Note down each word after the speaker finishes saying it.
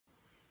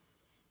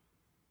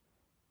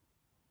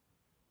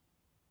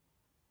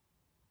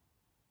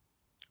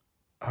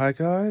Hi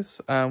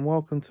guys, and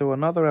welcome to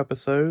another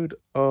episode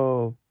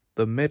of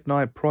The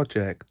Midnight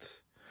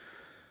Project.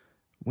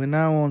 We're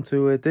now on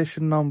to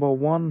edition number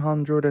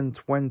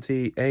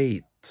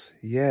 128.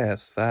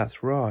 Yes,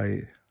 that's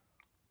right.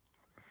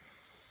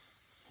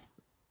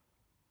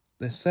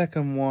 The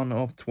second one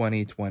of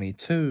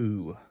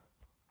 2022.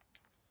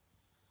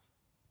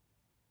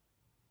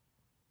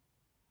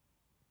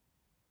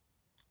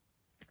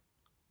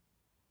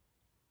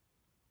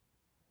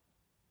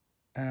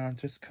 And I'm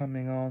just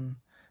coming on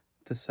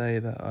to say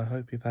that I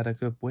hope you've had a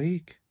good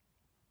week.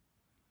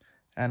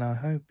 And I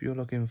hope you're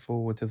looking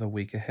forward to the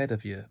week ahead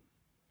of you.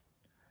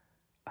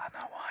 I know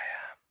I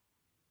am.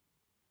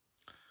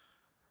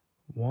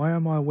 Why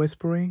am I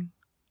whispering?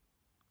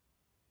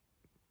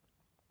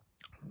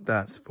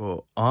 That's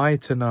for I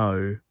to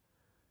know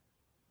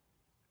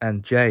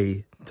and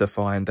Jay to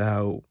find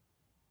out.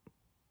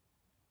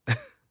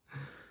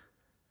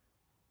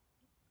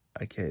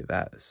 Okay,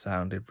 that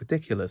sounded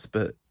ridiculous,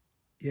 but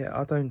yeah,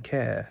 I don't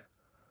care.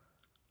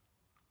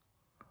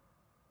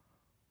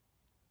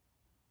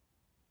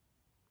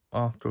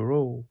 After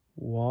all,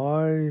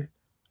 why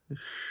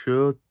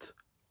should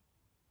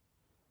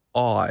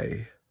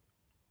I?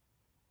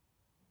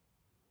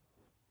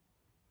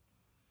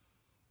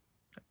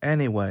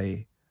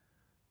 Anyway,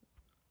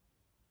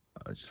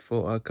 I just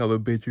thought I'd come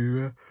and bid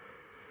you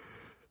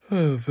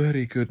a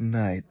very good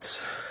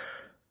night.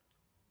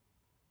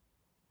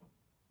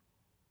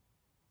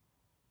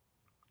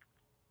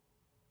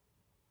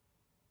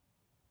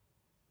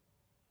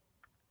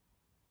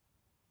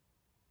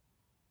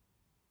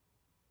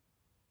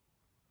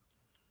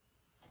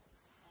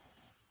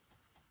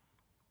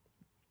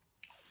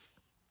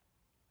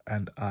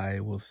 And I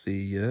will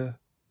see you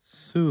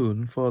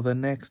soon for the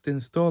next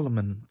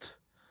installment.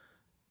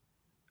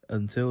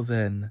 Until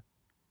then,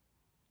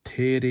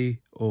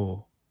 Tiri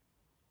o.